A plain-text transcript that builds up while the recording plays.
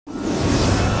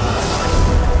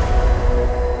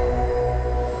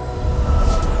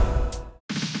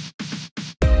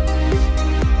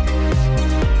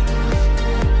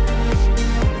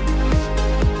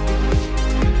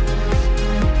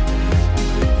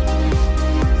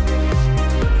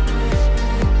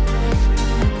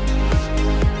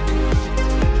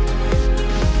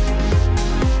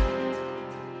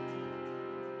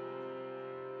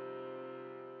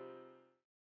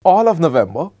All of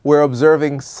November, we're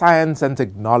observing Science and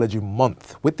Technology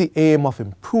Month with the aim of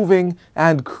improving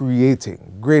and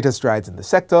creating greater strides in the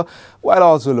sector while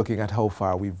also looking at how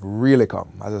far we've really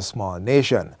come as a small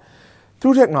nation.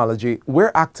 Through technology,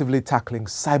 we're actively tackling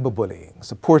cyberbullying,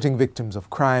 supporting victims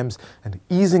of crimes, and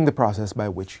easing the process by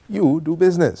which you do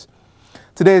business.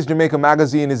 Today's Jamaica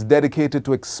Magazine is dedicated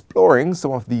to exploring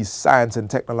some of these science and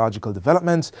technological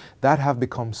developments that have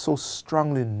become so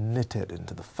strongly knitted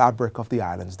into the fabric of the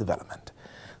island's development.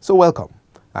 So welcome.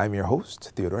 I'm your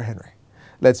host, Theodore Henry.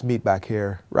 Let's meet back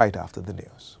here right after the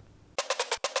news.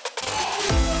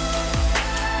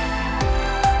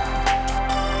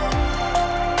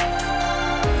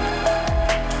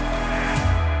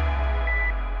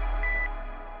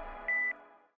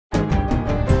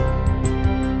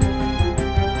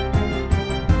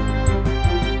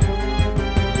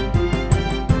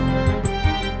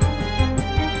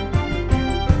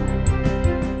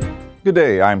 Good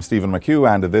day, I'm Stephen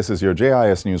McHugh, and this is your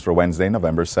JIS News for Wednesday,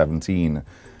 November 17.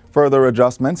 Further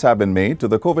adjustments have been made to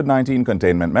the COVID-19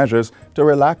 containment measures to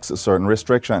relax certain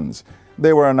restrictions.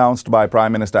 They were announced by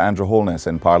Prime Minister Andrew Holness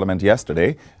in Parliament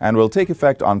yesterday and will take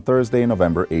effect on Thursday,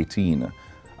 November 18.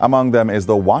 Among them is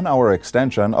the 1-hour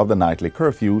extension of the nightly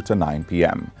curfew to 9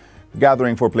 p.m.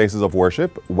 Gathering for places of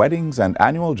worship, weddings, and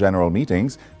annual general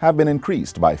meetings have been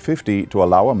increased by 50 to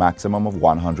allow a maximum of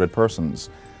 100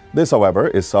 persons. This, however,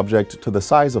 is subject to the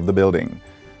size of the building.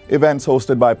 Events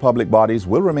hosted by public bodies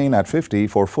will remain at 50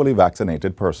 for fully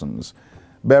vaccinated persons.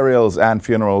 Burials and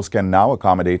funerals can now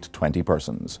accommodate 20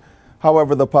 persons.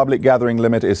 However, the public gathering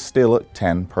limit is still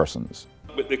 10 persons.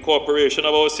 With the cooperation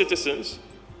of our citizens,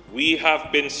 we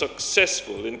have been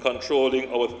successful in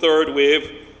controlling our third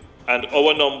wave, and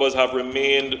our numbers have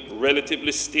remained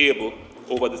relatively stable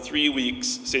over the 3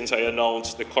 weeks since I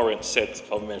announced the current set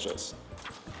of measures.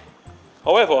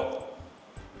 However,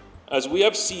 as we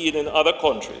have seen in other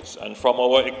countries and from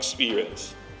our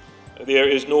experience, there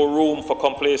is no room for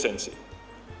complacency.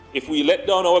 If we let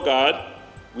down our guard,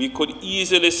 we could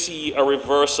easily see a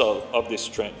reversal of this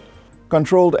trend.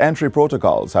 Controlled entry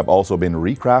protocols have also been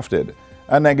recrafted.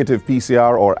 A negative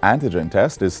PCR or antigen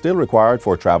test is still required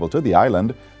for travel to the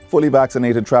island. Fully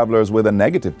vaccinated travelers with a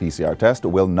negative PCR test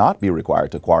will not be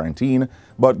required to quarantine,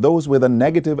 but those with a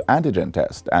negative antigen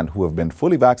test and who have been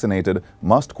fully vaccinated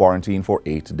must quarantine for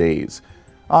 8 days.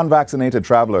 Unvaccinated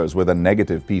travelers with a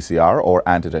negative PCR or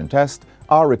antigen test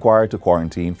are required to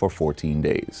quarantine for 14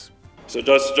 days. So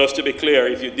just to be clear,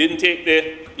 if you didn't take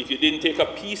a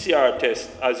PCR test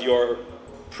as your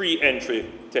pre-entry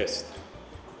test,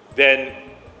 then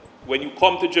when you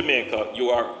come to Jamaica, you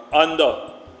are under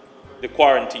the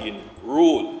quarantine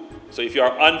rule. So if you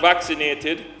are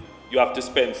unvaccinated, you have to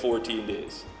spend 14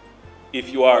 days.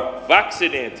 If you are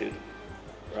vaccinated,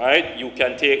 right, you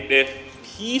can take the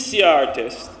PCR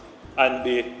test and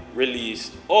be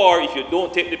released. Or if you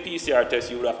don't take the PCR test,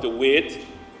 you would have to wait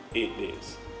 8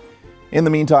 days. In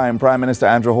the meantime, Prime Minister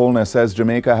Andrew Holness says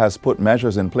Jamaica has put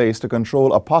measures in place to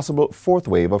control a possible fourth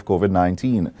wave of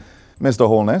COVID-19. Mr.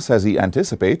 Holness says he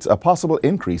anticipates a possible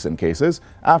increase in cases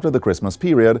after the Christmas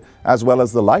period, as well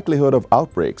as the likelihood of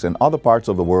outbreaks in other parts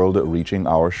of the world reaching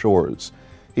our shores.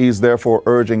 He is therefore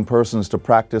urging persons to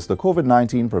practice the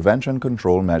COVID-19 prevention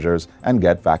control measures and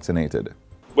get vaccinated.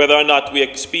 Whether or not we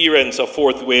experience a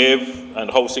fourth wave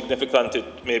and how significant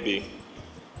it may be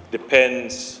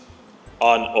depends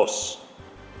on us.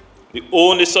 The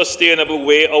only sustainable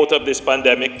way out of this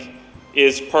pandemic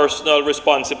is personal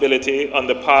responsibility on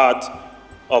the part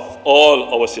of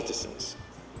all our citizens.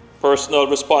 Personal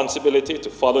responsibility to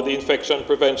follow the infection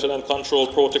prevention and control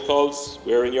protocols,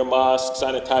 wearing your mask,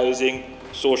 sanitizing,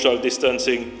 social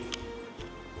distancing,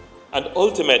 and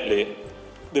ultimately,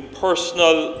 the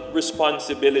personal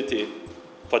responsibility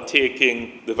for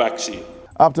taking the vaccine.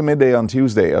 Up to midday on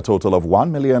Tuesday, a total of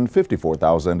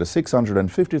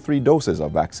 1,054,653 doses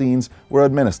of vaccines were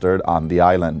administered on the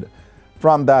island.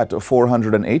 From that,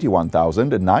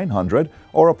 481,900,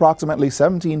 or approximately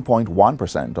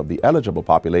 17.1% of the eligible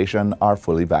population, are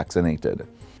fully vaccinated.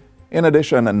 In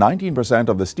addition, 19%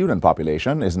 of the student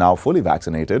population is now fully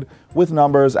vaccinated, with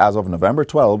numbers as of November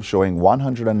 12 showing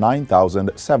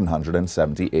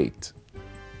 109,778.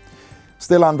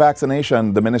 Still on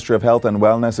vaccination, the Ministry of Health and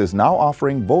Wellness is now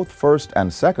offering both first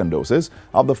and second doses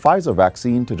of the Pfizer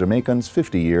vaccine to Jamaicans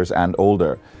 50 years and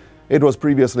older. It was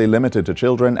previously limited to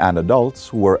children and adults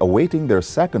who were awaiting their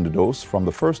second dose from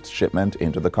the first shipment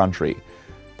into the country.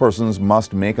 Persons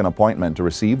must make an appointment to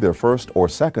receive their first or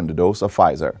second dose of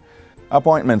Pfizer.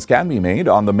 Appointments can be made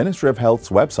on the Ministry of Health's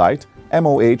website,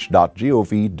 moh.gov.jm,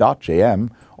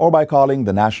 or by calling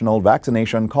the National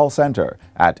Vaccination Call Center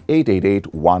at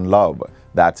 888-1-LOVE.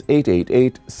 That's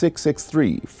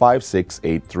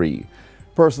 888-663-5683.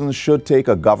 Persons should take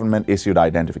a government-issued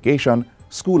identification,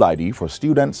 school ID for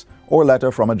students, or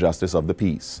letter from a justice of the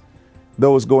peace.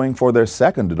 Those going for their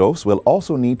second dose will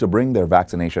also need to bring their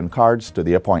vaccination cards to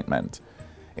the appointment.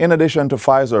 In addition to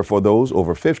Pfizer for those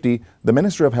over 50, the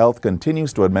Ministry of Health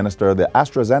continues to administer the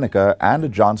AstraZeneca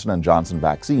and Johnson & Johnson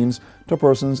vaccines to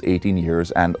persons 18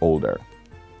 years and older.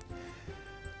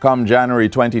 Come January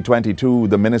 2022,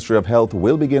 the Ministry of Health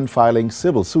will begin filing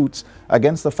civil suits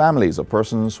against the families of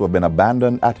persons who have been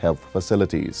abandoned at health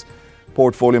facilities.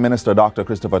 Portfolio Minister Dr.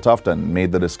 Christopher Tufton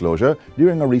made the disclosure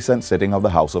during a recent sitting of the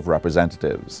House of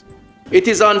Representatives. It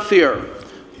is unfair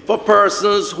for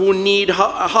persons who need a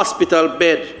hospital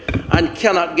bed and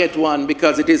cannot get one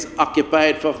because it is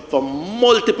occupied for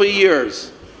multiple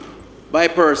years by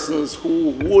persons who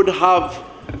would have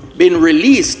been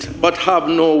released but have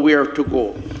nowhere to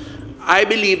go. I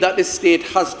believe that the state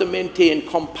has to maintain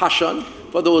compassion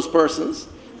for those persons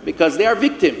because they are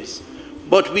victims.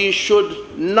 But we should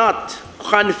not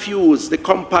confuse the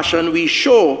compassion we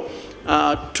show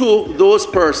to those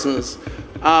persons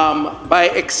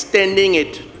by extending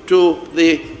it to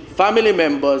the family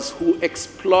members who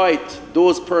exploit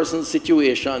those persons'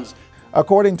 situations.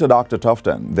 According to Dr.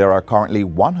 Tufton, there are currently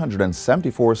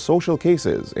 174 social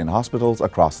cases in hospitals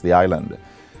across the island.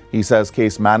 He says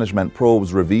case management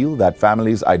probes reveal that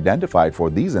families identified for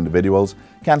these individuals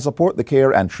can support the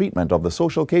care and treatment of the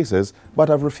social cases but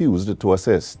have refused to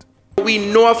assist.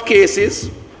 We know of cases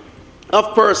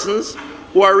of persons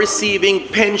who are receiving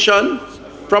pension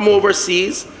from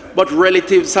overseas, but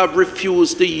relatives have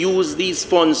refused to use these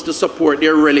funds to support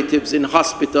their relatives in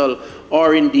hospital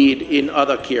or indeed in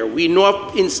other care. We know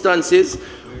of instances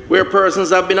where persons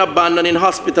have been abandoned in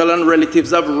hospital and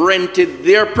relatives have rented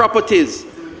their properties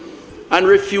and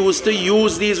refused to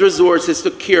use these resources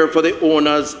to care for the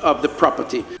owners of the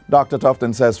property. Dr.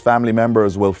 Tufton says family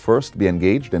members will first be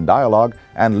engaged in dialogue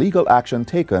and legal action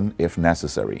taken if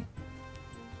necessary.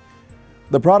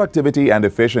 The productivity and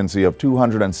efficiency of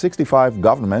 265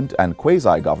 government and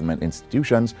quasi-government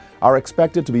institutions are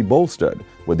expected to be bolstered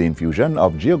with the infusion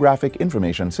of Geographic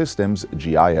Information Systems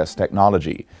 (GIS)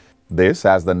 technology. This,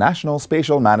 as the National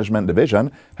Spatial Management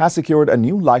Division has secured a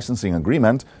new licensing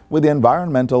agreement with the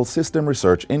Environmental System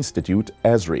Research Institute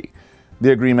 (ESRI).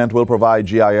 The agreement will provide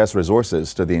GIS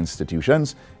resources to the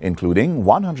institutions, including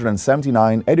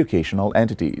 179 educational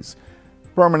entities.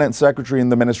 Permanent Secretary in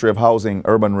the Ministry of Housing,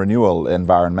 Urban Renewal,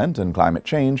 Environment and Climate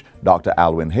Change, Dr.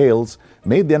 Alwyn Hales,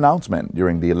 made the announcement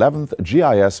during the 11th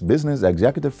GIS Business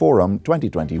Executive Forum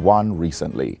 2021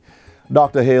 recently.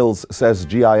 Dr. Hales says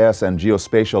GIS and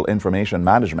geospatial information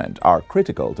management are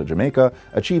critical to Jamaica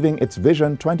achieving its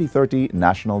Vision 2030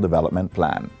 National Development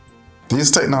Plan.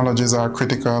 These technologies are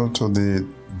critical to the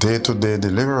day-to-day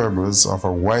deliverables of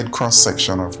a wide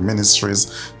cross-section of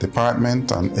ministries,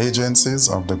 departments, and agencies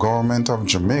of the government of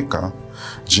Jamaica.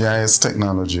 GIS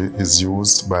technology is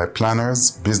used by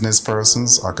planners, business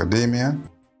persons, academia,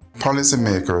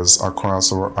 policymakers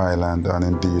across our island and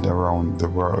indeed around the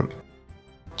world.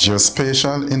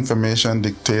 Geospatial information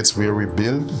dictates where we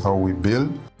build, how we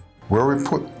build, where we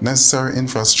put necessary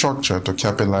infrastructure to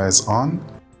capitalize on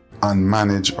and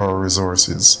manage our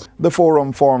resources. The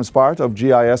forum forms part of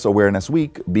GIS Awareness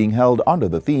Week, being held under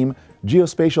the theme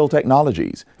Geospatial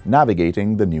Technologies,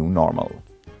 Navigating the New Normal.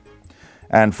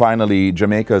 And finally,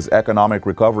 Jamaica's economic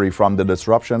recovery from the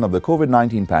disruption of the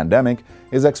COVID-19 pandemic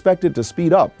is expected to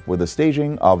speed up with the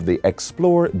staging of the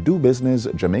Explore Do Business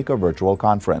Jamaica Virtual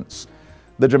Conference.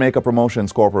 The Jamaica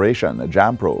Promotions Corporation,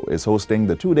 JAMPRO, is hosting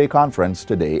the two-day conference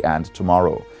today and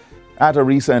tomorrow. At a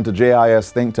recent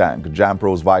JIS think tank,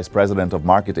 JAMPRO's Vice President of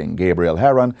Marketing, Gabriel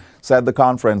Heron, said the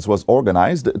conference was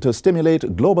organized to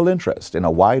stimulate global interest in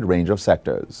a wide range of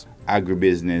sectors.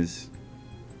 Agribusiness,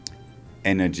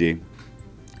 energy,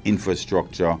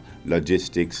 infrastructure,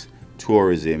 logistics,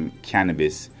 tourism,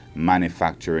 cannabis,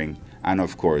 manufacturing, and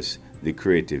of course, the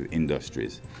creative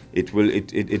industries. It will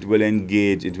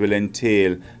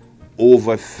entail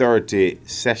over 30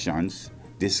 sessions,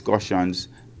 discussions,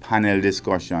 panel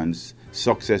discussions,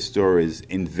 success stories,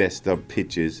 investor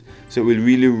pitches. So it will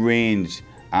really range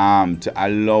to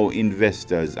allow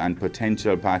investors and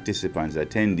potential participants,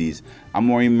 attendees, a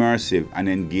more immersive and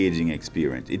engaging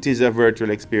experience. It is a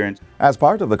virtual experience. As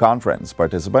part of the conference,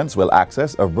 participants will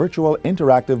access a virtual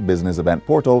interactive business event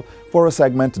portal for a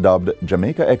segment dubbed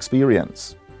Jamaica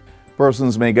Experience.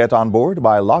 Persons may get on board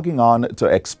by logging on to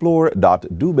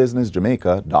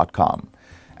explore.dobusinessjamaica.com.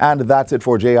 And that's it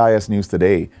for JIS News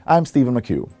Today. I'm Stephen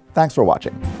McHugh. Thanks for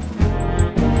watching.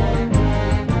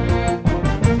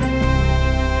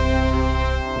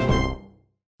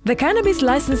 The Cannabis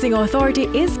Licensing Authority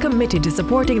is committed to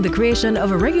supporting the creation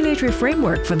of a regulatory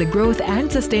framework for the growth and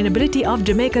sustainability of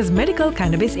Jamaica's medical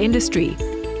cannabis industry.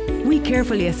 We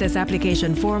carefully assess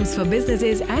application forms for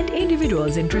businesses and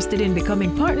individuals interested in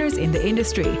becoming partners in the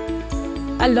industry.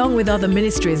 Along with other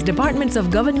ministries, departments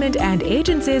of government and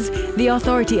agencies, the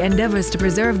authority endeavors to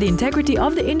preserve the integrity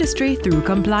of the industry through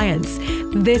compliance.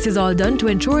 This is all done to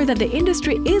ensure that the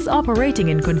industry is operating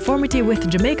in conformity with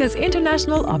Jamaica's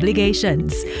international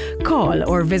obligations. Call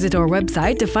or visit our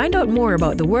website to find out more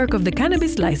about the work of the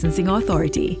Cannabis Licensing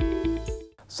Authority.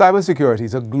 Cybersecurity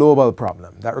is a global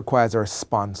problem that requires a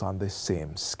response on this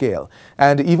same scale.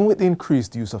 And even with the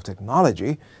increased use of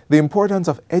technology, the importance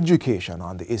of education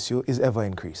on the issue is ever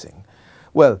increasing.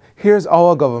 Well, here's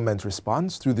our government's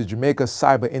response through the Jamaica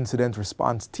Cyber Incident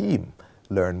Response Team.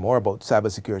 Learn more about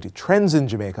cybersecurity trends in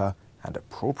Jamaica and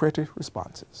appropriate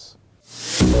responses.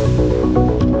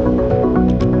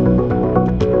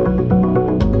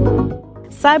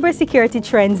 Cybersecurity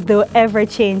trends, though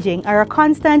ever-changing, are a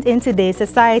constant in today's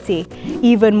society,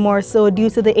 even more so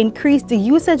due to the increased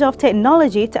usage of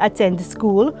technology to attend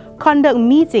school, conduct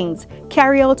meetings,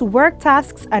 carry out work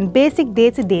tasks, and basic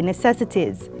day-to-day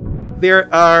necessities.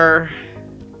 There are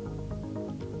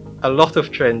a lot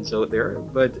of trends out there,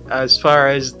 but as far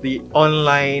as the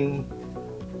online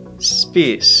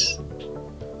space,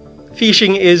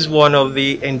 phishing is one of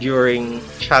the enduring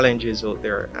challenges out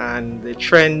there, and the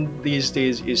trend these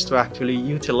days is to actually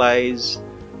utilize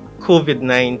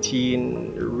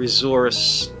COVID-19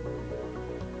 resource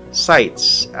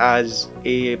sites as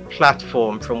a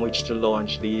platform from which to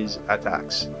launch these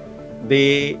attacks.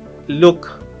 They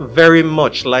look very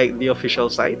much like the official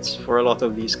sites for a lot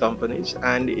of these companies,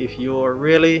 and if you're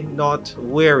really not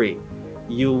wary,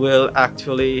 you will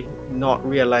actually not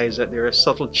realize that there are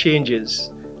subtle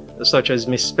changes such as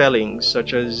misspellings,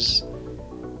 such as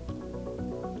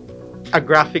a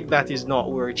graphic that is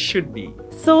not where it should be.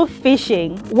 So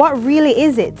phishing, what really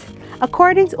is it?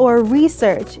 According to our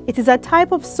research, it is a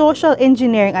type of social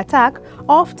engineering attack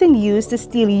often used to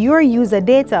steal your user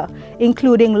data,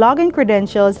 including login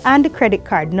credentials and credit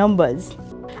card numbers.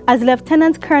 As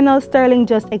Lieutenant Colonel Sterling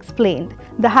just explained,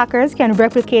 the hackers can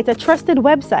replicate a trusted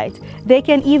website. They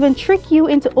can even trick you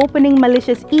into opening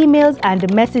malicious emails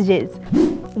and messages.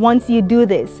 Once you do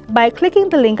this, by clicking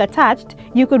the link attached,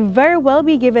 you could very well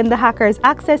be giving the hackers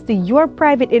access to your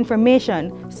private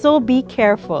information, so be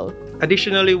careful.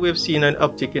 Additionally, we've seen an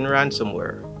uptick in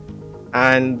ransomware,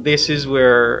 and this is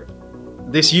where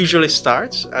this usually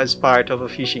starts as part of a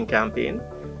phishing campaign,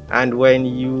 and when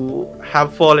you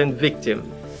have fallen victim,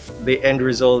 the end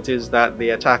result is that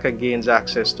the attacker gains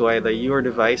access to either your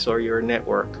device or your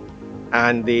network,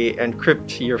 and they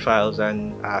encrypt your files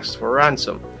and ask for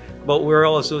ransom. But we're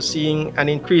also seeing an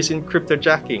increase in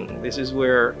cryptojacking. This is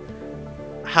where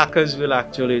hackers will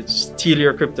actually steal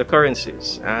your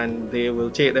cryptocurrencies and they will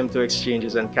take them to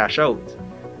exchanges and cash out.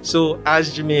 So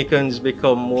as Jamaicans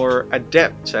become more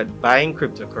adept at buying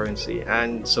cryptocurrency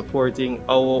and supporting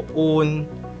our own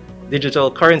digital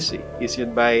currency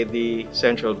issued by the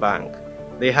central bank,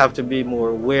 they have to be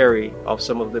more wary of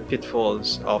some of the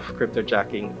pitfalls of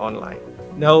cryptojacking online.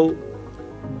 Now,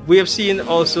 we have seen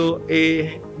also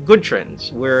a good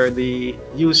trends where the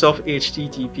use of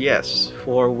HTTPS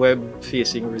for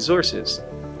web-facing resources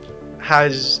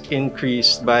has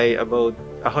increased by about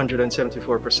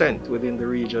 174% within the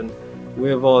region. We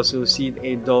have also seen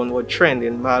a downward trend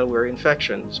in malware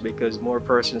infections because more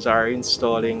persons are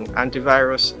installing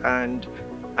antivirus and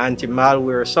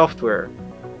anti-malware software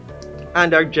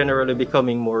and are generally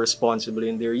becoming more responsible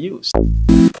in their use.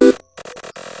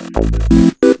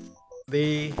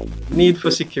 The need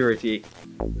for security,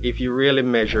 if you really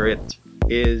measure it,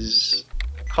 is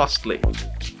costly,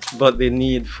 but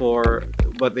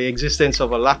the existence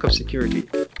of a lack of security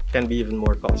can be even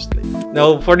more costly.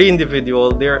 Now, for the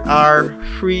individual, there are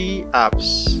free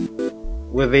apps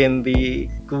within the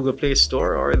Google Play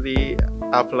Store or the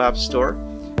Apple App Store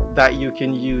that you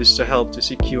can use to help to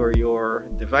secure your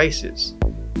devices.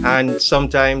 And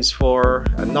sometimes for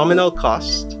a nominal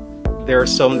cost, there are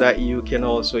some that you can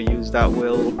also use that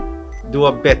will do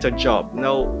a better job.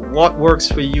 Now, what works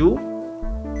for you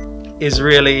is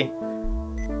really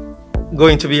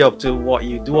going to be up to what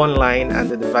you do online and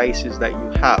the devices that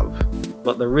you have.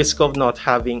 But the risk of not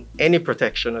having any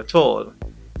protection at all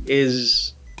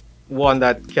is one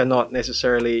that cannot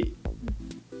necessarily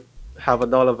have a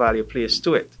dollar value placed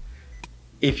to it.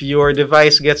 If your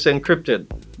device gets encrypted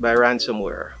by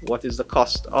ransomware, what is the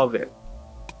cost of it?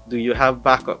 Do you have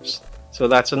backups? So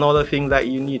that's another thing that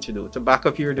you need to do, to back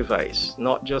up your device,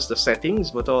 not just the settings,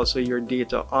 but also your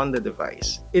data on the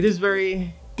device. It is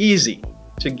very easy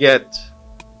to get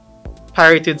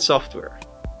pirated software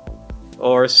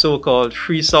or so-called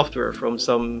free software from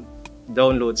some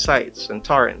download sites and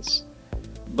torrents.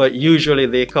 But usually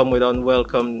they come with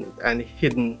unwelcome and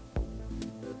hidden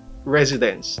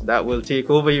residents that will take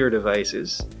over your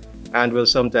devices and will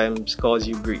sometimes cause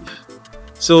you grief.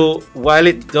 So while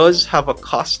it does have a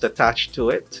cost attached to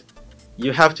it,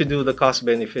 you have to do the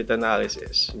cost-benefit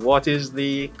analysis. What is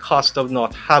the cost of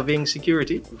not having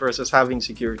security versus having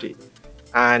security?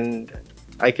 And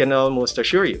I can almost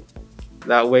assure you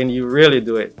that when you really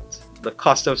do it, the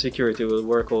cost of security will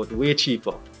work out way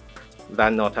cheaper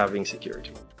than not having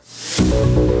security.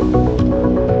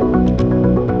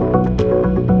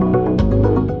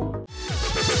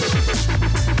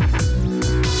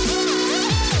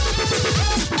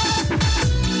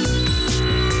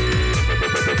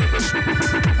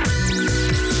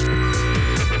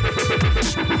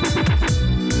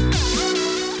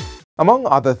 Among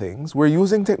other things, we're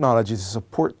using technology to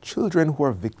support children who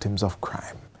are victims of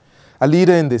crime. A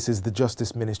leader in this is the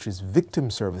Justice Ministry's Victim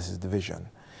Services Division.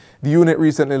 The unit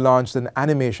recently launched an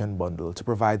animation bundle to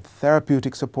provide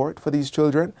therapeutic support for these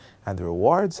children, and the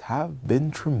rewards have been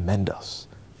tremendous.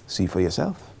 See for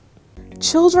yourself.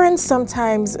 Children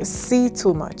sometimes see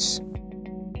too much.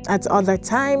 At other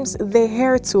times, they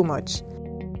hear too much.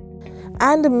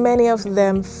 And many of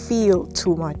them feel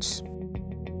too much.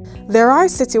 There are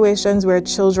situations where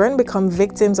children become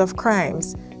victims of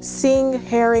crimes, seeing,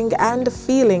 hearing, and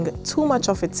feeling too much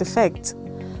of its effect.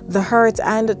 The hurt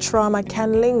and trauma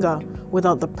can linger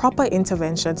without the proper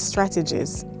intervention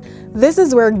strategies. This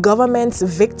is where government's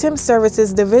Victim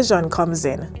Services Division comes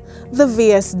in. The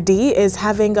VSD is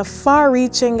having a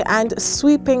far-reaching and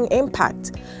sweeping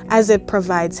impact as it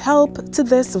provides help to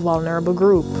this vulnerable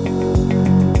group.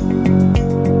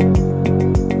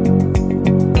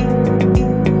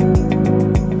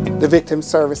 The Victim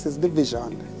Services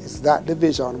Division is that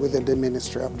division within the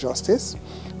Ministry of Justice,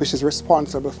 which is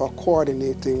responsible for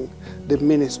coordinating the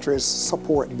ministry's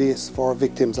support base for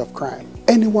victims of crime.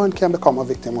 Anyone can become a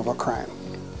victim of a crime.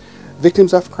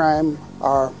 Victims of crime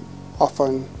are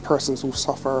often persons who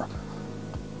suffer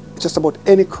just about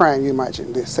any crime you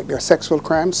imagine. There are sexual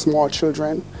crimes, small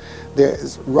children, there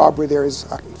is robbery, there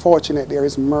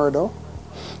is murder,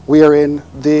 wherein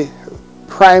the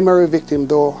primary victim,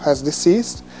 though, has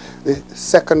deceased. The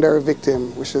secondary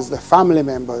victim, which is the family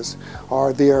members,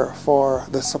 are there for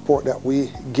the support that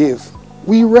we give.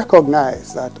 We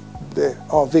recognize that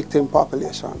our victim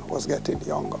population was getting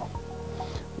younger.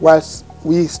 Whilst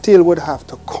we still would have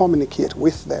to communicate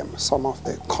with them some of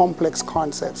the complex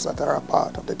concepts that are a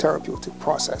part of the therapeutic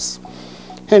process.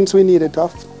 Hence, we needed to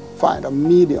find a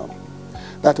medium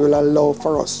that will allow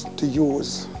for us to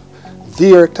use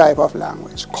their type of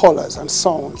language, colors and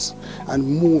sounds and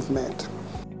movement.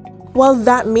 Well,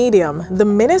 that medium the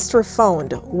ministry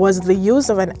found was the use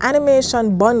of an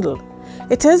animation bundle.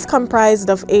 It is comprised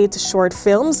of 8 short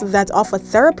films that offer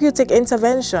therapeutic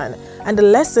intervention and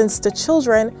lessons to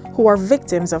children who are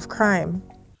victims of crime.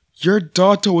 Your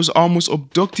daughter was almost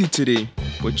abducted today,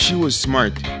 but she was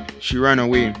smart. She ran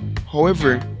away.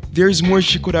 However, there is more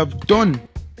she could have done.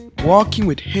 Walking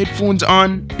with headphones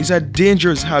on is a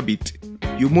dangerous habit.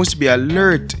 You must be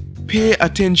alert. Pay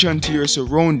attention to your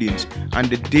surroundings and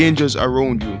the dangers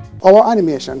around you. Our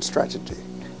animation strategy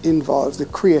involves the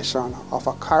creation of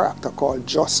a character called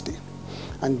Justy.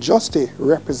 And Justy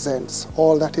represents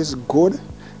all that is good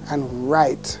and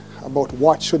right about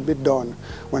what should be done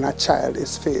when a child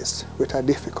is faced with a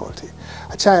difficulty.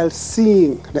 A child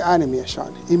seeing the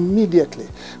animation immediately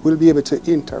will be able to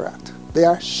interact. They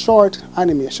are short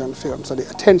animation films, so the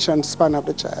attention span of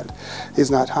the child is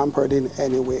not hampered in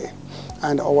any way.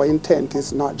 And our intent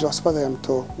is not just for them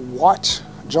to watch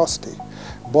Justy,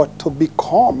 but to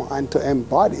become and to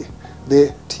embody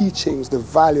the teachings, the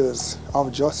values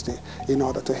of Justy in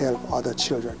order to help other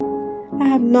children. I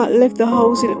have not left the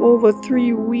house in over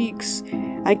 3 weeks.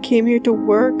 I came here to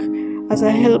work as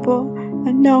a helper,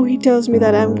 and now he tells me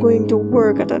that I'm going to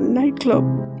work at a nightclub.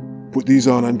 Put these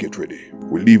on and get ready.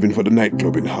 We're leaving for the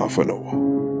nightclub in half an hour.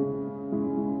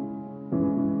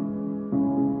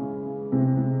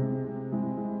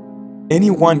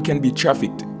 Anyone can be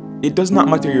trafficked. It does not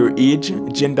matter your age,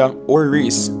 gender, or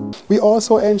race. We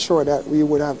also ensure that we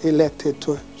would have elected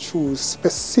to choose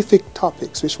specific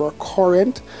topics which were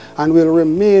current and will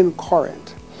remain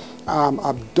current.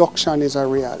 Abduction is a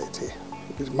reality.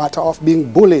 The matter of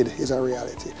being bullied is a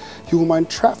reality. Human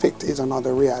trafficked is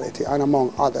another reality, and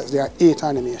among others. There are 8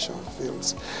 animation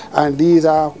films. And these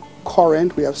are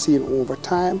current, we have seen over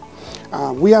time.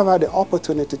 We have had the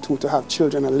opportunity to have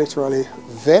children literally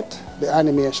vet the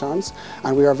animations,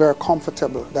 and we are very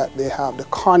comfortable that they have the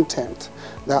content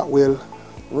that will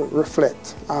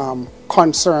reflect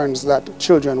concerns that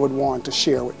children would want to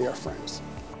share with their friends.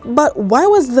 But why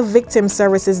was the Victim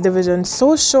Services Division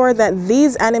so sure that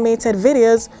these animated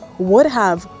videos would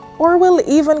have or will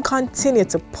even continue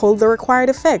to pull the required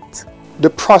effect? The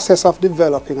process of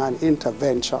developing an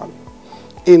intervention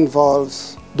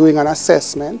involves doing an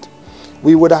assessment.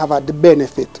 We would have had the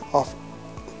benefit of,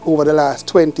 over the last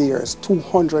 20 years,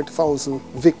 200,000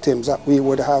 victims that we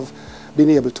would have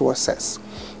been able to assess.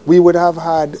 We would have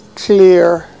had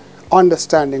clear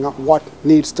understanding of what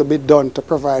needs to be done to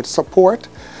provide support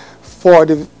for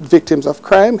the victims of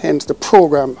crime, hence the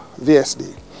program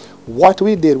VSD. What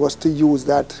we did was to use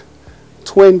that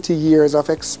 20 years of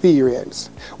experience.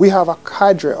 We have a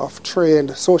cadre of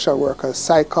trained social workers,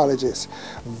 psychologists,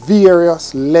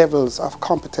 various levels of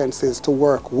competencies to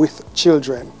work with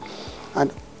children.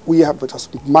 And we have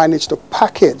just managed to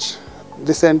package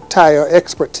this entire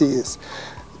expertise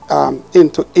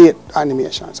into 8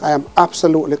 animations. I am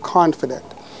absolutely confident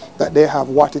that they have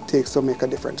what it takes to make a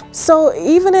difference. So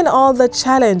even in all the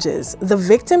challenges, the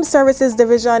Victim Services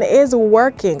Division is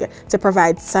working to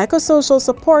provide psychosocial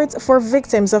support for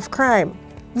victims of crime.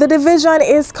 The division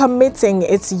is committing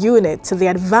its unit to the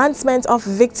advancement of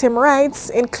victim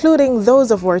rights, including those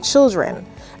of our children.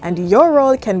 And your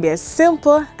role can be as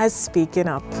simple as speaking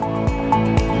up.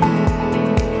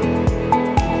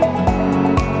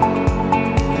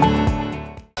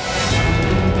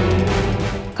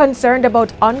 Concerned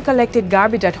about uncollected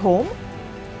garbage at home?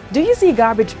 Do you see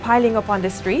garbage piling up on the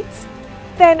streets?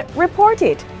 Then report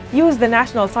it. Use the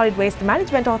National Solid Waste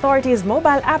Management Authority's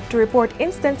mobile app to report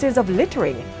instances of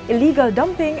littering, illegal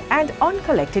dumping, and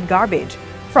uncollected garbage.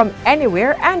 From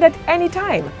anywhere and at any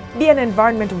time, be an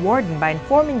environment warden by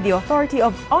informing the authority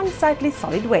of unsightly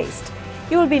solid waste.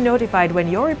 You will be notified when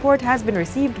your report has been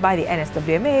received by the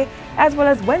NSWMA, as well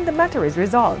as when the matter is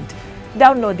resolved.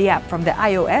 Download the app from the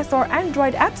iOS or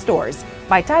Android app stores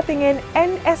by typing in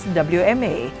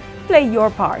NSWMA. Play your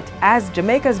part, as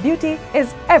Jamaica's beauty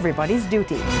is everybody's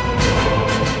duty.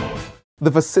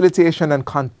 The facilitation and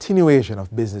continuation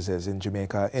of businesses in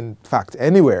Jamaica, in fact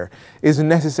anywhere, is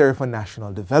necessary for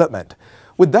national development.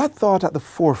 With that thought at the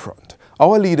forefront,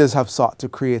 our leaders have sought to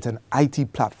create an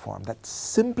IT platform that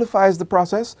simplifies the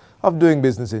process of doing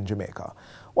business in Jamaica.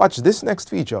 Watch this next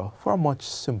feature for a much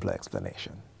simpler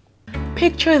explanation.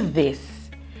 Picture this.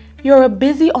 You're a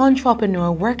busy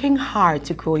entrepreneur working hard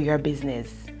to grow your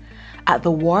business. At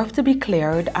the wharf to be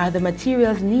cleared are the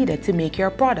materials needed to make your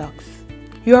products.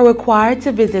 You are required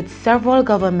to visit several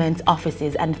government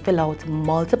offices and fill out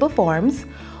multiple forms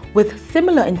with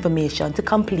similar information to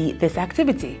complete this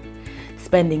activity,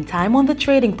 spending time on the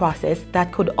trading process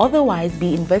that could otherwise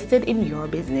be invested in your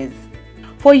business.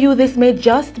 For you, this may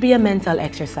just be a mental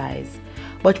exercise,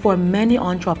 but for many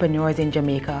entrepreneurs in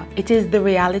Jamaica, it is the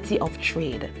reality of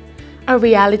trade. A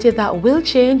reality that will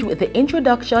change with the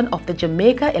introduction of the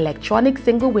Jamaica Electronic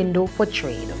Single Window for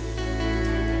Trade.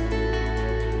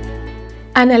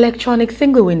 An Electronic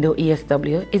Single Window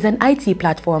ESW is an IT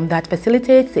platform that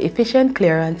facilitates the efficient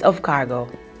clearance of cargo.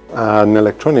 An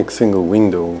electronic single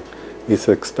window is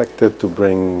expected to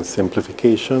bring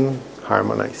simplification,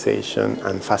 harmonization,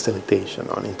 and facilitation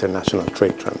on international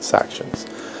trade transactions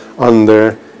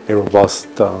under a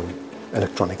robust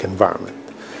electronic environment.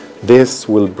 This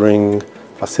will bring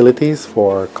facilities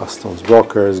for customs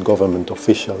brokers, government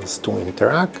officials to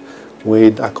interact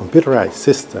with a computerized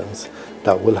systems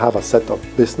that will have a set of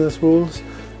business rules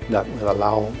that will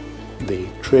allow the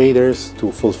traders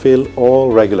to fulfill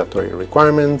all regulatory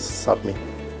requirements, submit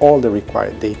all the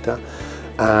required data,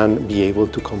 and be able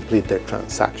to complete their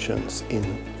transactions in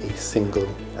a single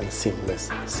and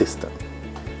seamless system.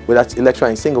 With that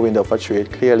electronic single window for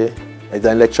trade, clearly it's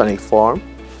an electronic form,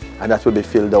 and that will be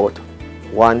filled out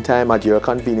one time at your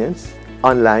convenience,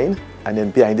 online, and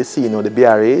then behind the scene, the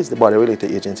BRAs, the Border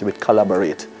Related Agency, will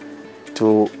collaborate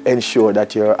to ensure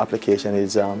that your application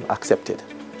is accepted.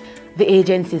 The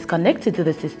agencies connected to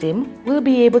the system will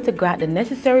be able to grant the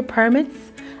necessary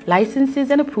permits,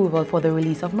 licenses, and approval for the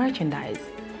release of merchandise.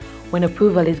 When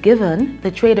approval is given,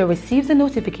 the trader receives a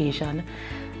notification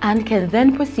and can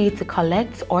then proceed to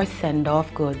collect or send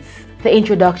off goods. The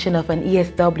introduction of an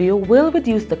ESW will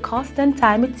reduce the cost and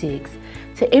time it takes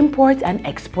to import and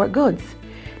export goods,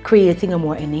 creating a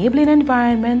more enabling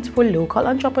environment for local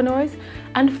entrepreneurs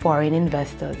and foreign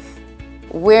investors.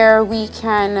 Where we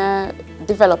can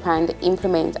develop and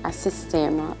implement a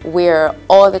system where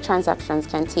all the transactions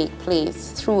can take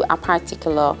place through a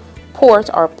particular port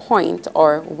or point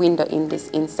or window in this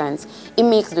instance, it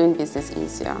makes doing business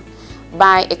easier.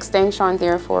 By extension,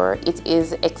 therefore, it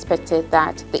is expected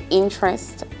that the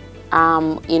interest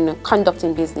in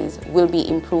conducting business will be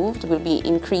improved, will be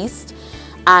increased,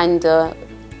 and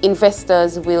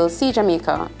investors will see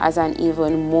Jamaica as an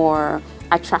even more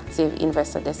attractive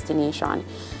investor destination.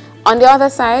 On the other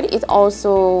side, it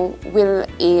also will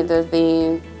aid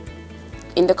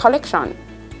in the collection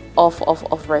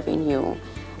of revenue,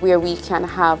 where we can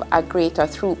have a greater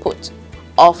throughput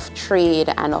of trade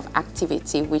and of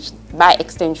activity, which by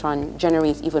extension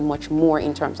generates even much more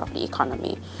in terms of the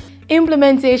economy.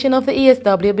 Implementation of the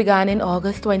ESW began in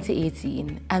August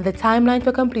 2018, and the timeline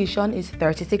for completion is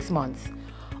 36 months.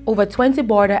 Over 20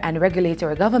 border and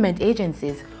regulatory government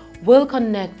agencies will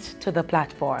connect to the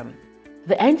platform.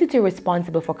 The entity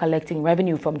responsible for collecting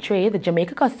revenue from trade, the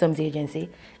Jamaica Customs Agency,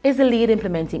 is the lead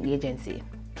implementing agency.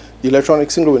 The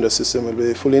electronic single window system will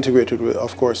be fully integrated,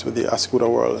 of course, with the Ascuda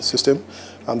World system.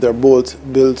 They're both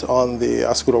built on the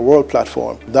Ascuda World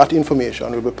platform. That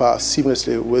information will be passed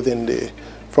seamlessly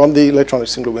from the electronic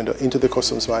single window into the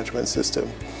customs management system.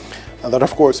 And that,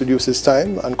 of course, reduces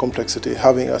time and complexity,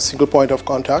 having a single point of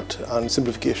contact and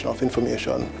simplification of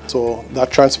information. So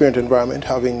that transparent environment,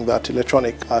 having that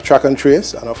electronic track and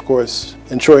trace, and of course,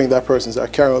 ensuring that persons are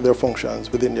carrying out their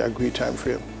functions within the agreed time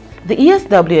frame. The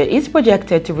ESW is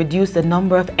projected to reduce the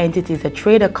number of entities a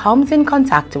trader comes in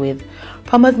contact with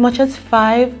from as much as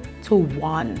 5 to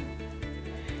 1.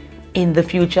 In the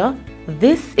future,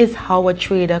 this is how a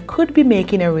trader could be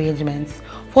making arrangements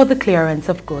for the clearance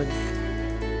of goods.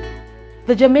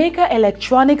 The Jamaica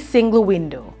Electronic Single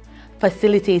Window,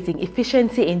 facilitating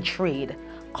efficiency in trade,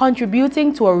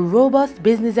 contributing to a robust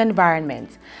business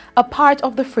environment, a part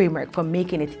of the framework for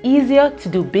making it easier to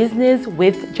do business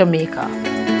with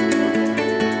Jamaica.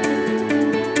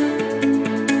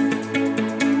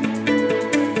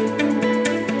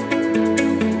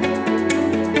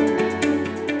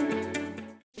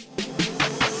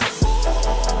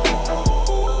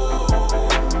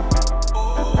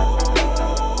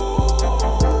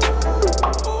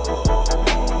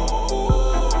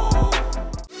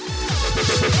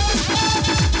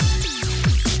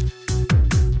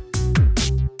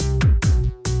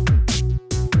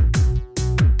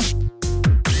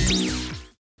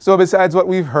 So besides what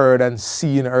we've heard and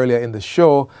seen earlier in the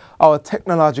show, our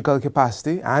technological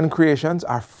capacity and creations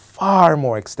are far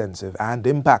more extensive and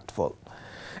impactful.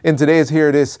 In today's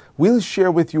Hear This, we'll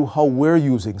share with you how we're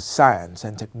using science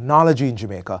and technology in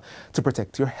Jamaica to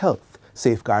protect your health,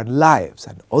 safeguard lives,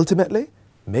 and ultimately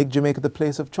make Jamaica the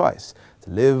place of choice to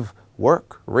live,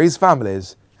 work, raise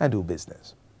families, and do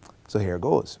business. So here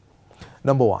goes.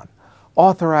 Number 1.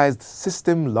 Authorized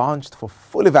system launched for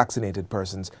fully vaccinated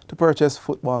persons to purchase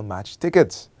football match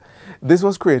tickets. This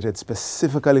was created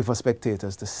specifically for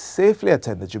spectators to safely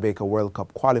attend the Jamaica World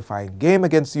Cup qualifying game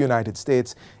against the United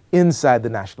States inside the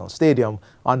National Stadium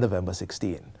on November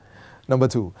 16. Number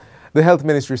 2. The Health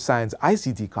Ministry signs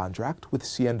ICT contract with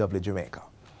CNW Jamaica.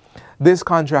 This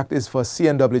contract is for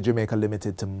CNW Jamaica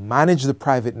Limited to manage the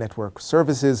private network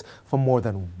services for more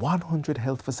than 100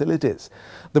 health facilities.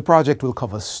 The project will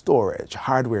cover storage,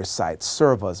 hardware sites,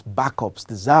 servers, backups,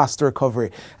 disaster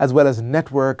recovery, as well as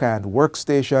network and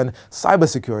workstation,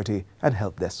 cybersecurity, and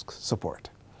help desk support.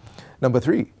 Number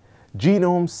 3,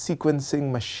 genome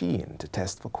sequencing machine to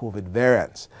test for COVID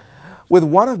variants. With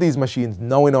one of these machines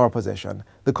now in our possession,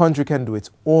 the country can do its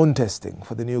own testing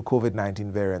for the new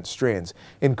COVID-19 variant strains,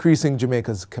 increasing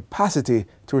Jamaica's capacity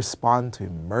to respond to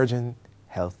emerging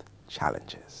health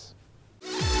challenges.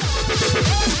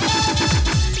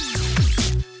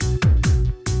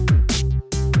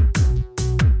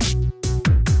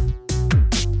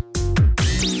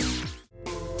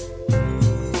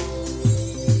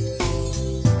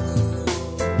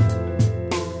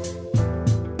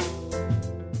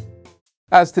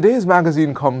 As today's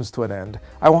magazine comes to an end,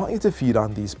 I want you to feed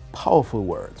on these powerful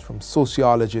words from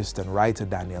sociologist and writer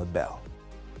Daniel Bell.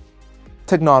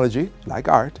 Technology, like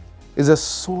art, is a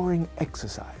soaring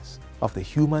exercise of the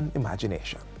human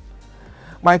imagination.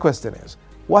 My question is,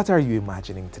 what are you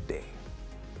imagining today?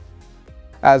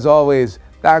 As always,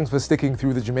 thanks for sticking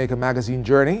through the Jamaica Magazine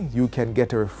journey. You can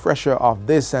get a refresher of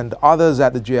this and others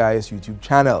at the JIS YouTube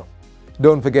channel.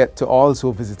 Don't forget to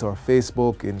also visit our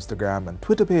Facebook, Instagram, and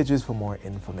Twitter pages for more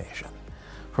information.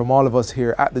 From all of us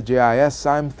here at the JIS,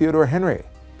 I'm Theodore Henry.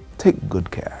 Take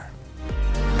good care.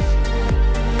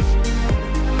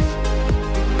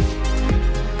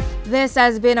 This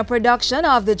has been a production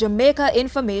of the Jamaica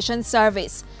Information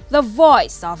Service, the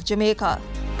voice of Jamaica.